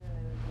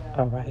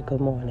All right,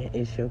 good morning.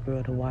 It's your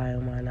girl, the Why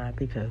and Why Not,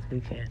 because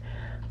we can.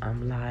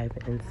 I'm live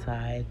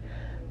inside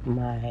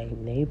my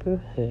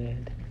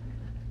neighborhood,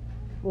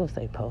 we'll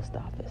say post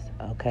office,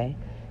 okay?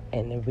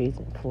 And the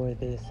reason for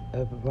this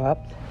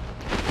abrupt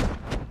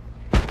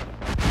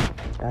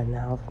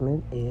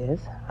announcement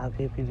is, I'll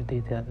give you the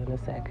details in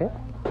a second.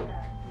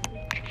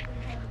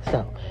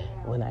 So,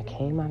 when I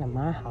came out of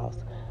my house,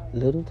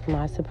 little to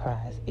my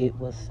surprise, it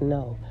was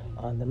snow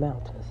on the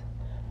mountains.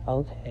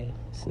 Okay,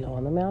 snow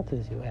on the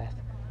mountains, you ask.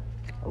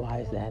 Why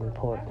is that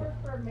important?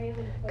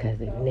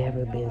 Because it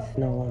never been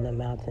snow on the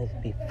mountains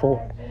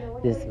before.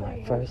 This is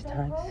my first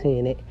time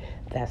seeing it.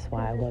 That's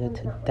why I wanted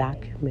to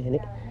document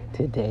it.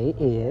 Today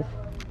is,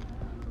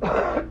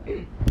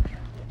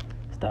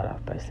 start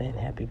off by saying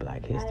Happy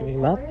Black History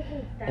Month.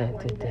 And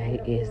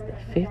today is the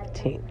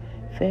 15th,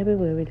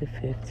 February the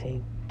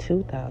 15th,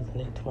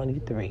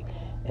 2023.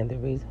 And the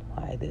reason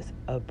why this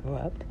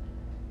abrupt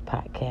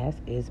podcast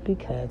is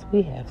because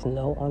we have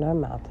snow on our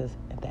mountains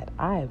that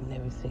I have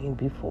never seen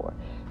before.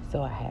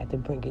 So I had to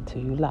bring it to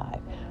you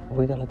live.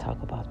 We're going to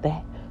talk about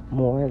that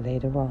more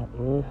later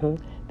on.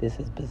 This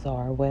is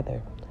Bizarre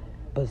Weather.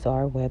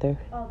 Bizarre Weather.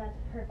 Oh, that's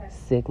perfect.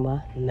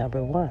 Sigma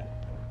number 1.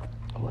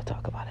 We'll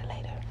talk about it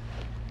later.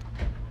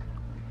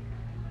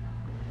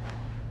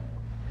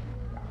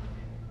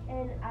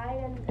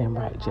 And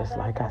right, just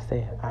like I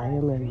said, I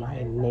am in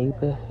my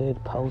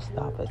neighborhood post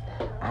office.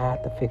 I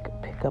have to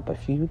pick up a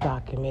few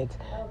documents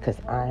because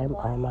I am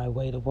on my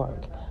way to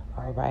work.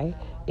 All right?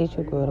 It's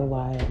your girl, the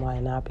Why and Why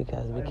Not,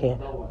 because we can.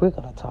 We're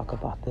going to talk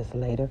about this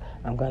later.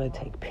 I'm going to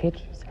take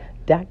pictures.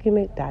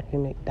 Document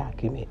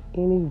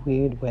any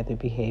weird weather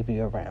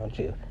behavior around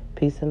you.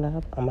 Peace and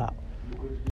love. I'm out.